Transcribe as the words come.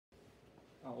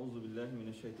أعوذ بالله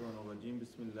من الشيطان الرجيم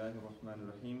بسم الله الرحمن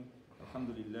الرحيم الحمد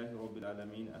لله رب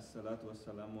العالمين الصلاة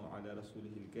والسلام على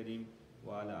رسوله الكريم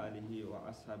وعلى آله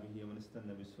وأصحابه ومن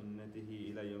استنى بسنته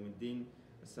إلى يوم الدين.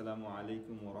 Assalamu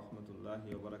alaikum wa rahmatullahi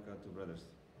wa barakatuh, brothers.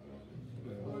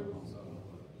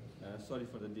 Sorry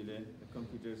for the delay. The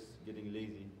computer's getting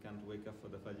lazy. Can't wake up for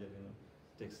the Fajr.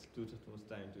 Takes too much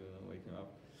time to wake him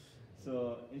up.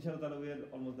 So, inshallah, we are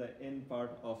almost the end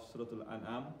part of Surah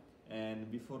Al-An'am.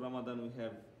 And before Ramadan, we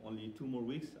have only 2 more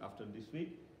weeks after this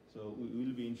week. So, we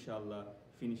will be, inshallah,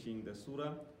 finishing the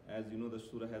surah. As you know, the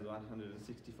surah has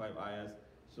 165 ayahs.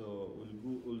 So,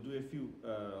 we'll do a few,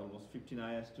 almost 15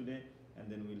 ayahs today. And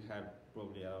then we'll have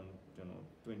probably around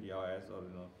 20 ayahs or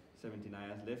 17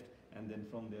 ayahs left. And then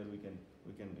from there we can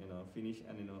finish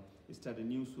and start a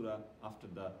new surah after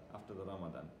the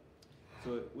Ramadan.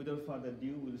 So without further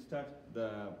ado, we'll start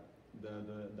the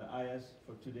ayahs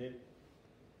for today.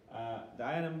 The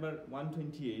ayah number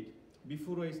 128.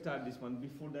 Before I start this one,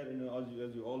 before that,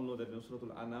 as you all know that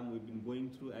Surah Al-An'am we've been going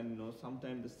through, and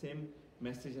sometimes the same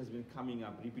message has been coming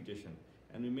up, repetition.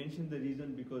 And we mentioned the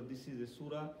reason because this is a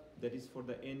surah that is for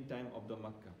the end time of the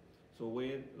Makkah. So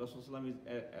where Rasulullah is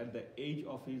at the age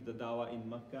of the dawah in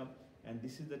Makkah, and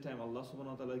this is the time Allah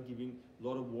subhanahu wa ta'ala giving a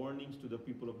lot of warnings to the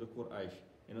people of the Quraysh,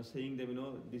 saying them,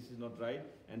 this is not right.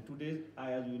 And today's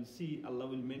ayah you will see Allah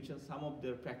will mention some of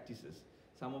their practices,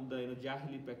 some of the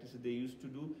jahili practices they used to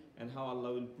do, and how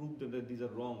Allah will prove them that these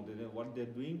are wrong, that what they're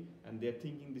doing, and they're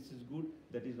thinking this is good,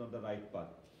 that is not the right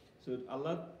path. So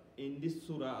Allah, in this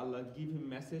surah, Allah give him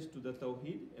message to the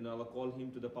Tawheed, and Allah call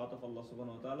him to the path of Allah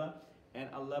subhanahu wa ta'ala, and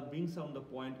Allah brings on the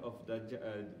point of the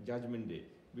judgment day,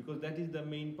 because that is the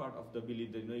main part of the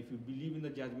belief, that if you believe in the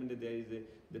judgment day, there is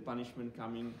the punishment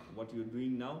coming, what you're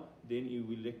doing now, then you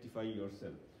will rectify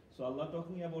yourself. So Allah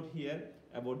talking about here,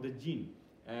 about the jinn,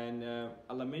 and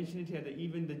Allah mentioned it here that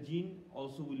even the jinn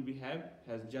also will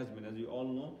has judgment, as you all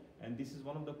know. And this is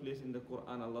one of the places in the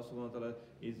Quran Allah subhanahu wa ta'ala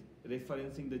is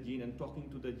referencing the jinn and talking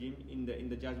to the jinn in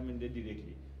the judgment day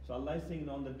directly. So Allah is saying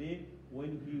on the day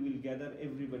when He will gather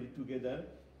everybody together,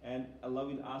 and Allah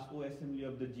will ask, O assembly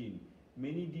of the jinn,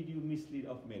 many did you mislead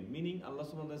of men? Meaning Allah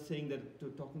subhanahu wa ta'ala is saying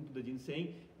that, talking to the jinn,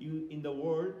 saying, you in the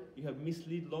world you have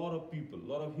misled a lot of people, a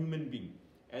lot of human beings.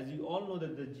 As you all know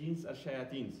that the jinns are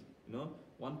shayateens.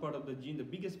 One part of the jinn, the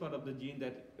biggest part of the jinn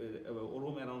that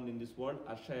roam around in this world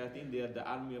are shayateen. They are the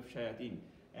army of shayateen,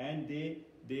 and they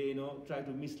try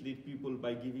to mislead people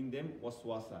by giving them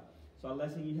waswasa. So Allah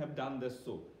is saying, you have done this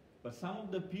so. But some of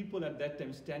the people at that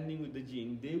time standing with the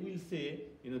jinn, they will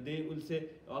say,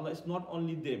 Allah, it's not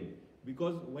only them,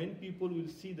 because when people will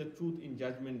see the truth in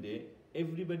judgment day,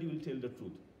 everybody will tell the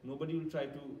truth. Nobody will try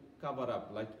to cover up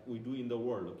like we do in the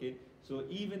world, okay? So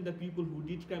even the people who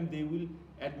did crime, they will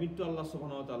admit to Allah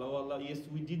subhanahu wa ta'ala, oh Allah, yes,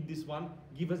 we did this one,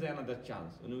 give us another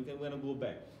chance. We're going to go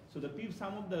back. So the people,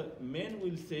 some of the men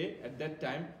will say at that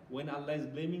time, when Allah is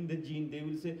blaming the jinn, they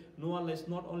will say, no Allah, it's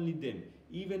not only them.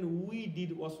 Even we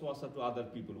did waswasa to other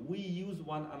people. We use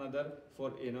one another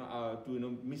for,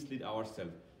 to mislead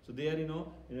ourselves. So they are,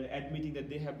 admitting that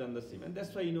they have done the same. And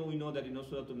that's why, we know that,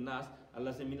 Surah Al-Nas,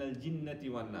 Allah says, minal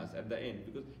jinnati wan nas at the end.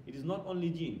 Because it is not only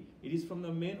jinn. It is from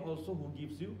the men also who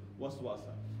gives you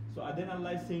waswasa. So then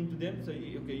Allah is saying to them, so,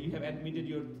 okay, you have admitted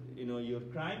your, your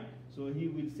crime. So He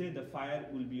will say the fire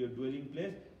will be your dwelling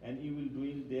place, and you will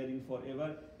dwell therein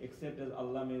forever, except as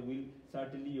Allah may will.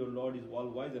 Certainly your Lord is all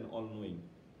wise and all knowing.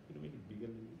 Can you make it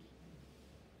bigger?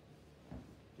 I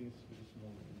think it's very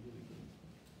small.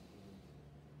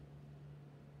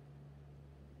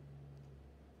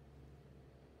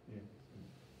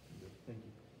 Thank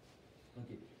you.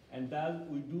 Okay. And thus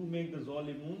we do make the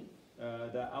zalimun,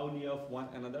 the awliya of one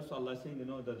another. So Allah is saying, the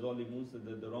zalimuns,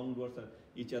 the wrongdoers are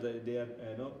each other. They are,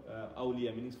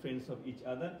 awliya, meaning friends of each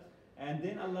other. And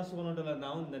then Allah subhanahu wa ta'ala,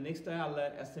 now in the next ayah,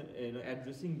 Allah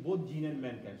addressing both jinn and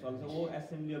mankind. So Allah says, O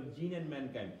assembly of jinn and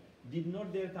mankind, did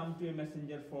not there come to a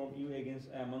messenger from you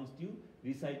amongst you,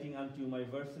 reciting unto you my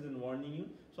verses and warning you?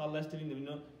 So Allah is telling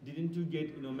them, didn't you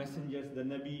get, messengers, the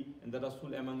Nabi and the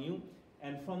Rasul among you?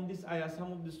 And from this ayah,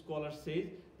 some of the scholars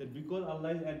say that because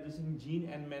Allah is addressing jinn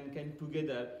and mankind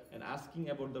together and asking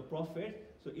about the prophets,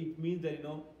 so it means that,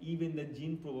 even the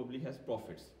jinn probably has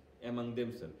prophets among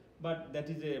themselves. But that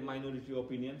is a minority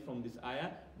opinion from this ayah.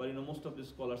 But most of the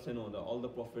scholars say no, all the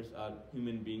prophets are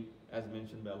human beings, as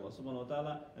mentioned by Allah subhanahu wa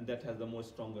ta'ala, and that has the more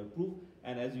stronger proof.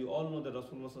 And as you all know, that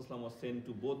Rasulullah sallallahu alaihi wasallam was sent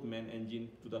to both men and jinn,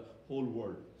 to the whole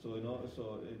world.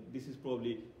 So this is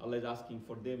probably Allah is asking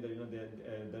for them,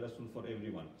 that the Rasul for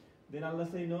everyone. Then Allah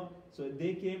say, so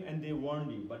they came and they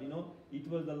warned you, but it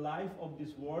was the life of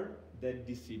this world that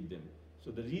deceived them. So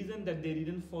the reason that they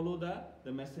didn't follow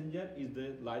the messenger is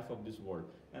the life of this world.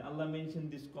 And Allah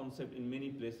mentioned this concept in many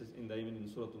places, even in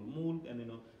Surah Al-Mulk and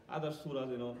other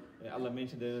surahs. Allah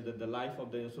mentioned the life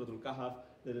of the Surah Al-Kahf,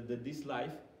 that this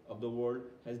life of the world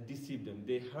has deceived them.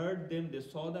 They heard them, they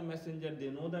saw the messenger, they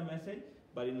know the message,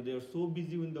 but they were so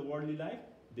busy in the worldly life,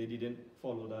 they didn't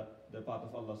follow the path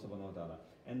of Allah subhanahu wa ta'ala.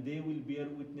 And they will bear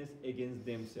witness against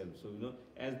themselves. So,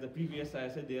 as the previous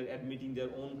ayah said, they are admitting their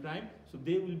own crime. So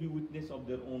they will be witness of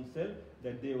their own self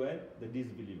that they were the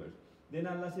disbelievers. Then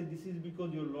Allah said, this is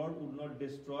because your Lord would not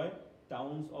destroy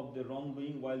towns of the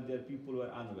wrongdoing while their people were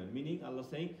unaware. Meaning, Allah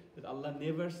saying that Allah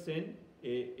never sent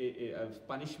a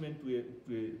punishment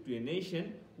to a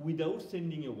nation without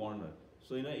sending a warner.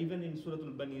 So, even in Surah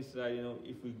Al-Bani Israel,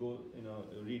 if we go,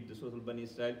 read the Surah Al-Bani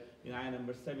Israel, in ayah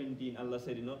number 17, Allah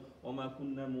said, وَمَا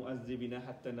كُنَّا مُؤَذِّبِينَ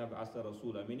حَتَّى نَبْعَثَ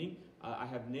رَسُولًا. Meaning, I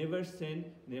have never sent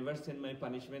my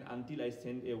punishment until I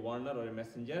send a warner or a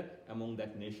messenger among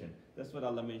that nation. That's what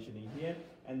Allah mentioning here.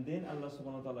 And then Allah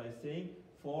subhanahu wa ta'ala is saying,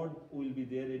 for will be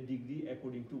there a degree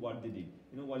according to what they did.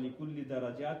 وَلِكُلِّ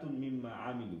دَرَجَاتٌ مِمَّا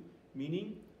عَمِلُوا.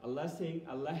 Meaning, Allah saying,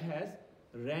 Allah has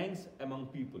ranks among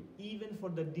people. Even for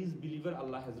the disbeliever,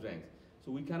 Allah has ranks.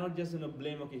 So we cannot just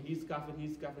blame, okay, he's kafir,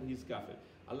 he's kafir, he's kafir.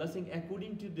 Allah saying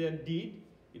according to their deed,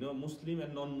 Muslim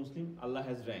and non-Muslim, Allah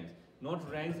has ranks.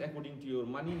 Not ranks according to your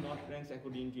money, not ranks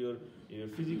according to your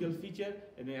physical feature.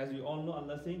 And as we all know,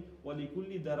 Allah saying,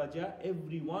 وَلِكُلِّ daraja,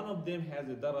 every one of them has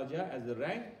a daraja as a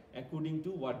rank according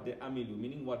to what they amilu,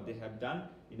 meaning what they have done.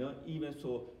 Even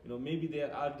so, maybe they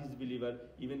are disbeliever.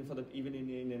 Even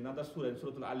in another surah, in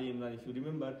Surah Al-Ali Imran, if you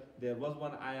remember, there was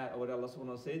one ayah where Allah subhanahu wa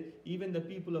ta'ala said, even the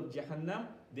people of Jahannam,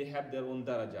 they have their own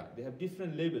daraja. They have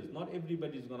different labels. Not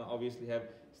everybody is going to obviously have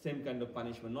same kind of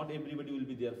punishment. Not everybody will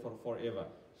be there for forever.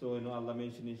 So, Allah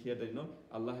mentioned here that,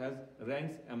 Allah has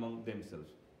ranks among themselves.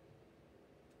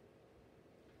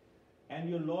 And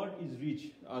your Lord is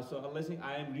rich. So Allah is saying,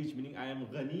 I am rich, meaning I am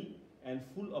ghani and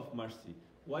full of mercy.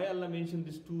 Why Allah mentioned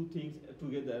these two things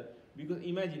together? Because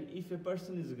imagine, if a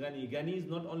person is ghani is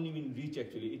not only mean rich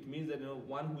actually, it means that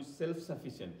one who is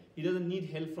self-sufficient. He doesn't need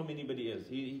help from anybody else.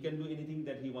 He can do anything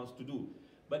that he wants to do.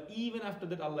 But even after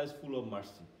that, Allah is full of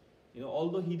mercy.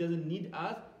 Although He doesn't need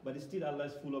us, but still Allah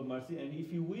is full of mercy. And if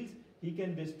He wills, He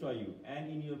can destroy you. And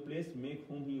in your place, make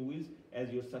whom He wills as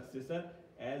your successor,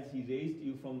 as He raised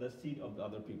you from the seed of the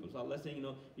other people. So Allah is saying,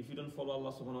 if you don't follow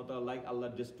Allah subhanahu wa ta'ala, like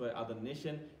Allah destroy other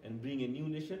nation and bring a new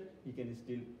nation, He can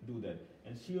still do that.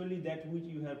 And surely that which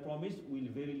you have promised will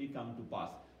verily come to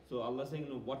pass. So Allah is saying,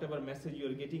 whatever message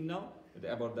you are getting now,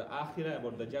 about the akhirah,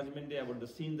 about the judgment day, about the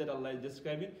sin that Allah is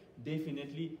describing,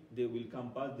 definitely they will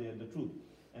come past, they are the truth.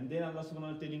 And then Allah subhanahu wa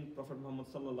ta'ala telling Prophet Muhammad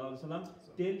sallallahu alaihi wasallam,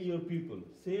 tell your people,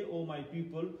 say, O my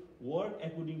people, work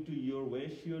according to your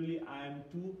way. Surely I am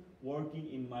too working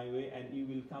in my way, and you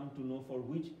will come to know for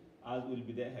which us will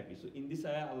be there happy. So in this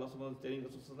ayah, Allah subhanahu wa ta'ala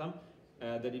is telling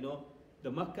Rasulullah that the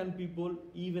Meccan people,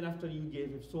 even after you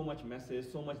gave him so much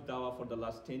message, so much dawah for the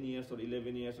last 10 years or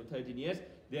 11 years or 13 years,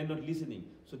 they are not listening.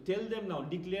 So tell them now,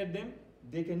 declare them,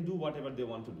 they can do whatever they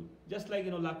want to do. Just like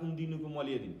lakum dinukum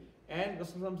waliyadin. And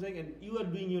Rasulullah saying, and you are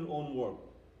doing your own work.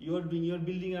 You are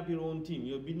building up your own team.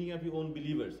 You are building up your own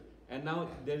believers. And now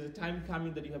there is a time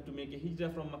coming that you have to make a hijrah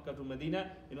from Makkah to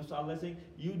Medina. So Allah is saying,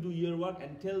 you do your work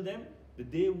and tell them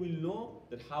that they will know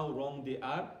that how wrong they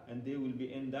are, and they will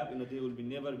be end up, they will be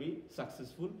never be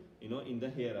successful, in the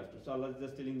hereafter. So Allah is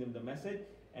just telling them the message,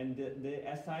 and they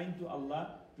assign to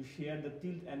Allah to share the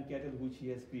tilth and cattle which He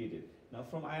has created. Now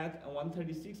from ayat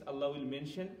 136, Allah will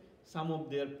mention some of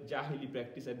their jahili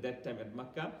practice at that time at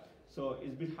Makkah. So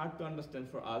it's a bit hard to understand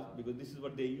for us because this is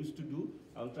what they used to do.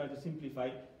 I'll try to simplify.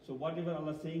 So whatever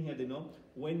Allah is saying here,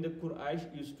 when the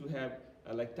Quraysh used to have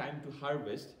like time to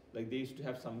harvest, like they used to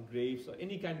have some grapes or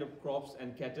any kind of crops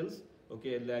and cattles,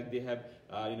 okay, like they have,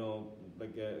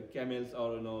 camels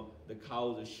or, the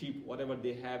cows, the sheep, whatever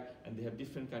they have, and they have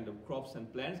different kind of crops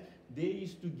and plants, they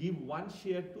used to give one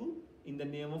share to in the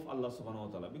name of Allah subhanahu wa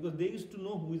ta'ala, because they used to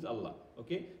know who is Allah,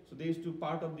 okay? So they used to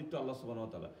part of it to Allah subhanahu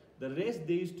wa ta'ala. The rest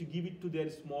they used to give it to their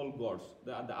small gods,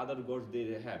 the other gods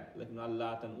they have, like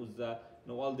Allah and Uzza,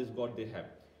 all these gods they have.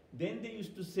 Then they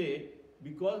used to say,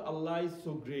 because Allah is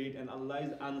so great and Allah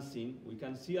is unseen, we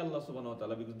can see Allah subhanahu wa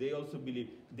ta'ala, because they also believe,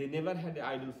 they never had an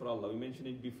idol for Allah. We mentioned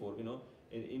it before,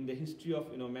 in the history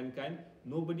of mankind,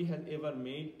 nobody has ever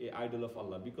made an idol of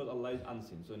Allah because Allah is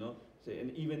unseen. So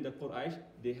and even the Quraysh,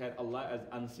 they had Allah as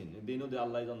unseen. They know that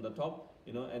Allah is on the top,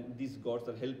 and these gods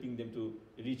are helping them to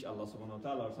reach Allah subhanahu wa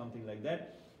ta'ala or something like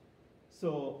that.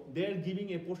 So they are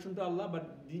giving a portion to Allah,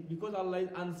 but because Allah is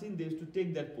unseen, they used to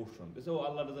take that portion. They say, oh,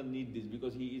 Allah doesn't need this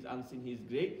because He is unseen, He is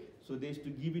great. So they used to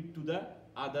give it to the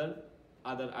other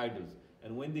other idols.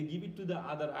 And when they give it to the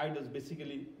other idols,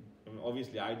 basically, I mean,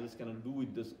 obviously idols cannot do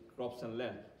with this crops and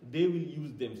land. They will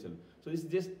use themselves. So it's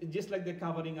just like they're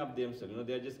covering up themselves.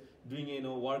 They're just doing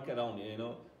work around,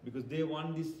 because they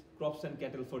want these crops and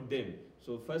cattle for them.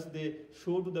 So first they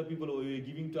show to the people who are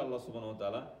giving to Allah subhanahu wa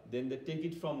ta'ala, then they take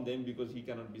it from them because he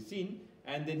cannot be seen,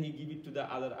 and then he give it to the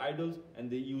other idols and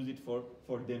they use it for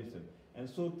themselves. And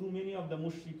so too many of the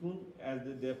mushrikun, as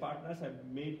their partners, have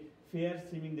made fair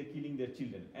seeming the killing their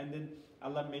children. And then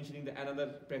Allah mentioning another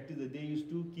practice that they used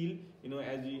to kill,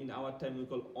 as in our time we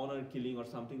call honor killing or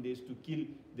something, they used to kill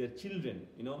their children,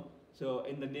 so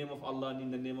in the name of Allah and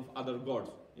in the name of other gods,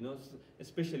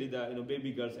 especially the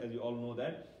baby girls, as you all know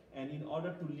that, and in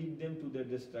order to lead them to their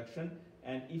destruction.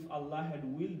 And if Allah had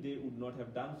willed, they would not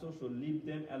have done so. So leave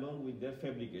them alone with their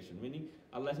fabrication. Meaning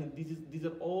Allah saying these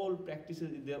are all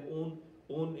practices in their own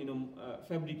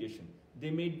fabrication. They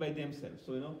made by themselves.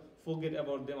 So forget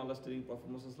about them. Allah is telling Prophet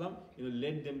Muhammad,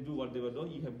 let them do what they were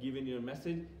doing. You have given your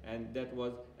message, and that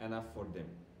was enough for them.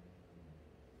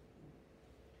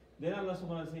 Then Allah subhanahu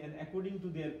wa ta'ala says, and according to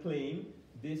their claim,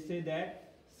 they say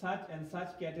that such and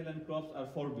such cattle and crops are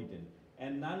forbidden,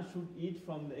 and none should eat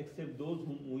from except those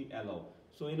whom we allow.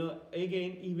 So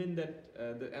again, even that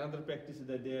another practice is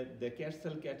that they can't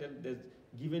sell cattle that's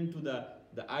given to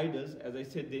the idols. As I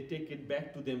said, they take it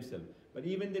back to themselves. But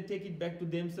even they take it back to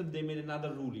themselves, they made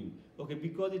another ruling. Okay,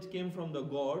 because it came from the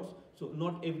gods, so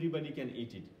not everybody can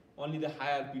eat it. Only the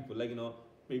higher people, like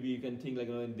maybe you can think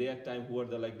in their time, who are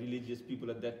the religious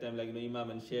people at that time, Imam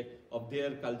and Sheikh of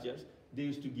their cultures, they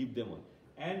used to give them on.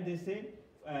 And they say,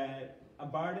 a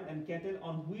burden and cattle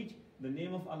on which the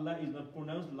name of Allah is not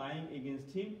pronounced, lying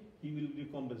against him, he will be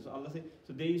compensated. So Allah says,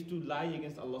 so they used to lie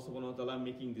against Allah subhanahu wa ta'ala,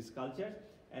 making these cultures.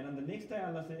 And on the next time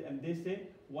Allah says, and they say,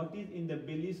 what is in the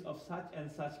bellies of such and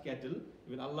such cattle?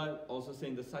 Even Allah also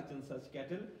saying the such and such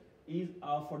cattle is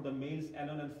for the males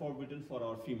alone and forbidden for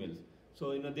our females.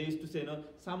 So they used to say,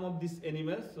 some of these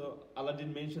animals, so Allah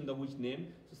didn't mention the which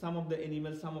name, so some of the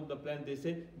animals, some of the plants, they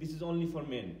say, this is only for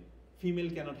men.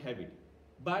 Female cannot have it.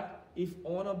 But if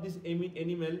one of these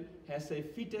animal has a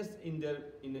fetus in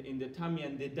their tummy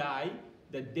and they die,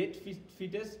 the dead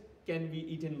fetus can be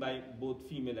eaten by both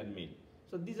female and male.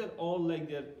 So these are all like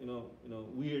their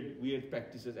weird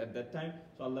practices at that time.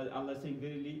 So Allah saying,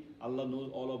 verily Allah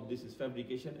knows all of this is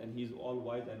fabrication, and He is all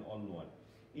wise and all knower.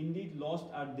 Indeed, lost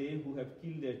are they who have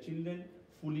killed their children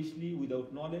foolishly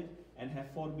without knowledge, and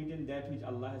have forbidden that which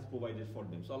Allah has provided for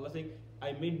them. So Allah saying,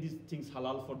 I made these things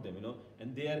halal for them,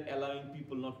 and they are allowing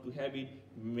people not to have it.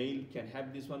 Male can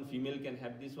have this one, female can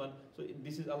have this one. So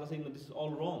this is Allah saying, no, this is all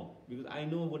wrong, because I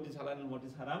know what is halal and what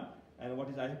is haram, and what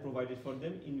is I have provided for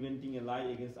them. Inventing a lie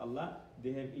against Allah,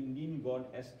 they have indeed gone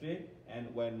astray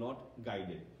and were not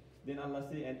guided. Then Allah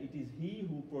says, and it is He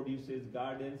who produces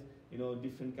gardens,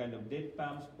 different kind of date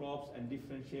palms, crops, and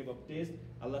different shape of taste.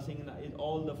 Allah saying,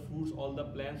 all the fruits, all the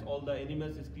plants, all the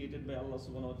animals is created by Allah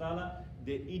subhanahu wa ta'ala.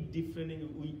 They eat differently.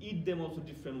 We eat them also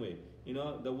different way.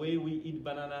 The way we eat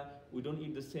banana, we don't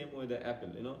eat the same way the apple.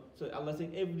 So Allah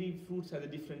saying every fruit has a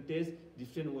different taste,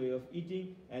 different way of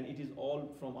eating, and it is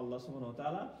all from Allah subhanahu wa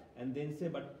ta'ala. And then say,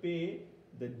 but pay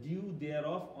the due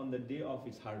thereof on the day of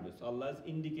its harvest. So Allah is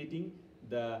indicating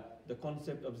the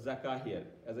concept of zakah here.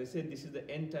 As I said, this is the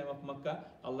end time of Makkah.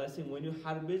 Allah is saying, when you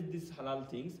harvest these halal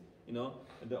things,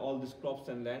 all these crops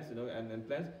and lands, and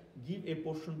plants, give a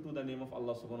portion to the name of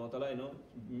Allah subhanahu wa ta'ala,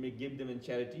 give them in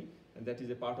charity, and that is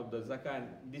a part of the zakah, and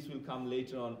this will come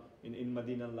later on in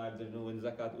Medina life, that when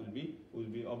zakat will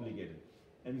be obligated.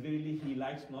 And verily He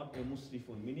likes not a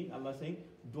musrifun, meaning Allah saying,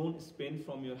 don't spend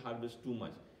from your harvest too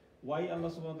much. Why Allah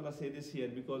subhanahu wa ta'ala say this here?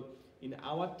 Because in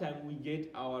our time we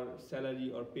get our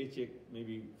salary or paycheck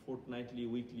maybe fortnightly,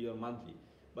 weekly, or monthly.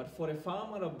 But for a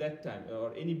farmer of that time,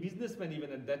 or any businessman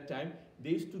even at that time, they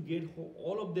used to get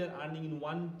all of their earning in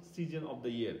one season of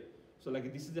the year. So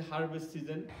like this is a harvest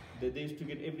season, they used to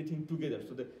get everything together.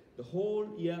 So the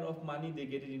whole year of money, they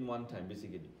get it in one time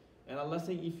basically. And Allah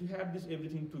saying, if you have this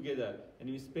everything together and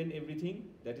you spend everything,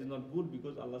 that is not good,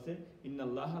 because Allah said, Inna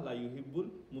Allah la yuhibbul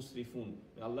musrifun.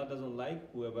 Allah doesn't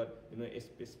like whoever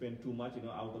spend too much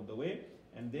out of the way.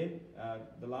 And then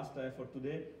the last ayah for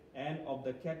today, and of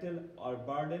the cattle are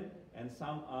burden, and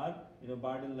some are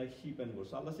burden like sheep and goats.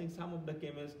 So Allah saying, some of the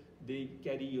camels, they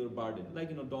carry your burden,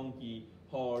 like donkey,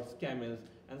 horse, camels,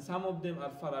 and some of them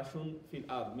are farashun fil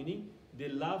ard, meaning they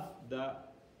love the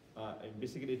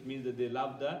basically it means that they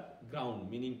love the ground,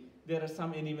 meaning there are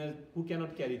some animals who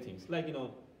cannot carry things, like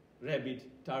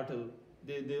rabbit, turtle,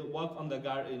 they walk on the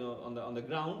on the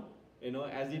ground,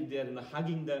 as if they are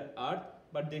hugging the earth,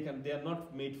 but they are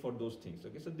not made for those things.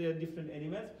 Okay, so they are different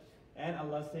animals. And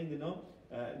Allah is saying,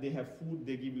 they have food,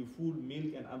 they give you food,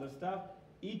 milk and other stuff.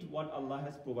 Eat what Allah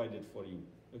has provided for you.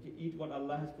 Okay, eat what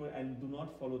Allah has provided and do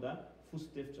not follow the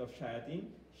footsteps of shayateen.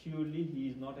 Surely he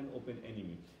is not an open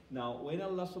enemy. Now, when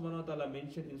Allah subhanahu wa ta'ala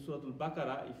mentioned in Surah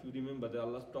Al-Baqarah, if you remember that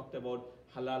Allah talked about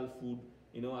halal food,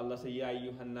 Allah said, Ya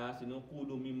ayyuhan nas,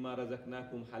 Qulu mimma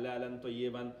razaqnakum halalan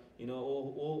tayyiban,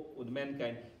 O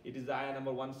mankind. It is the ayah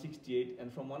number 168,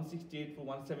 and from 168 to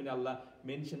 170, Allah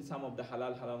mentioned some of the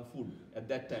haram food at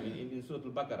that time in Surah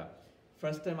Al-Baqarah.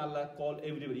 First time Allah called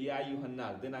everybody, Ya ayyuhan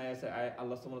nas. Then Allah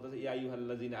subhanahu wa ta'ala said, Ya ayyuhal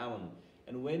lazina amanu.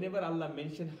 And whenever Allah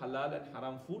mentioned halal and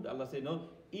haram food, Allah said, no,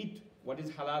 eat what is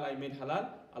halal, I made halal.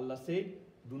 Allah said,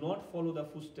 do not follow the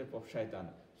footstep of shaitan.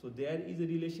 So there is a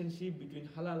relationship between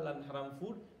halal and haram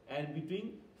food and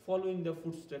between following the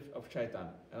footsteps of shaitan.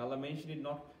 And Allah mentioned it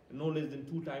no less than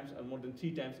 2 times or more than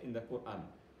 3 times in the Quran.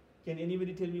 Can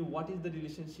anybody tell me what is the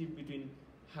relationship between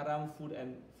haram food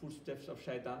and footsteps of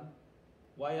shaitan?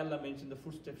 Why Allah mentioned the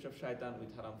footsteps of shaitan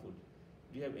with haram food?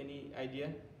 Do you have any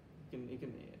idea? You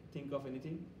can think of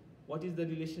anything? What is the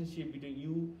relationship between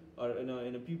you or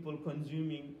people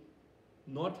consuming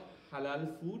not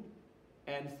halal food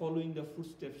and following the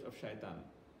footsteps of shaitan?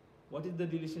 What is the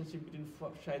relationship between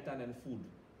shaitan and food,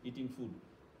 eating food?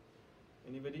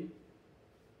 Anybody?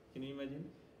 Can you imagine?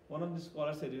 One of the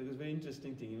scholars said it was a very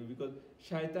interesting thing, because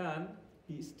shaitan,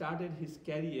 he started his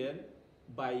career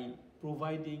by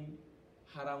providing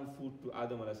haram food to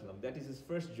Adam alayhi salam. That is his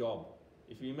first job.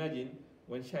 If you imagine,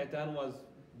 when shaitan was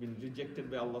been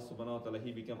rejected by Allah subhanahu wa ta'ala,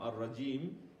 he became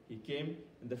ar-rajim. He came,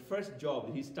 and the first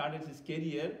job, he started his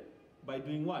career by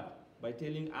doing what? By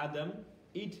telling Adam,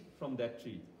 eat from that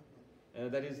tree.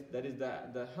 That is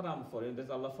the haram for him. That's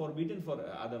Allah forbidden for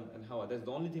Adam and Hawa. That's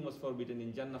the only thing was forbidden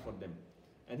in Jannah for them.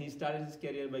 And he started his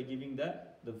career by giving the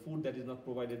food that is not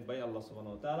provided by Allah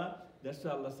subhanahu wa ta'ala. That's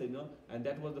why Allah said no, and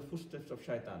that was the footsteps of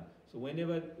shaitan. So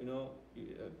whenever,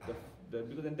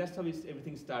 because then that's how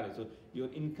everything started. So your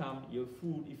income, your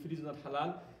food, if it is not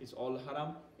halal, it's all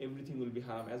haram, everything will be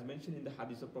haram. As mentioned in the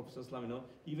hadith of Prophet ﷺ,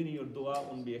 even your dua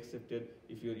won't be accepted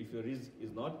if your rizq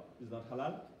is not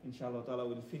halal. Inshallah ta'ala,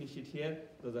 we'll finish it here.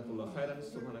 Jazakallah khairan.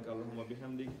 Subhanaka Allahumma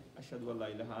bihamdik. Ashhadu an la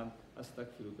ilaha ant.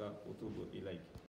 Astaghfiruka wa atubu ilayk.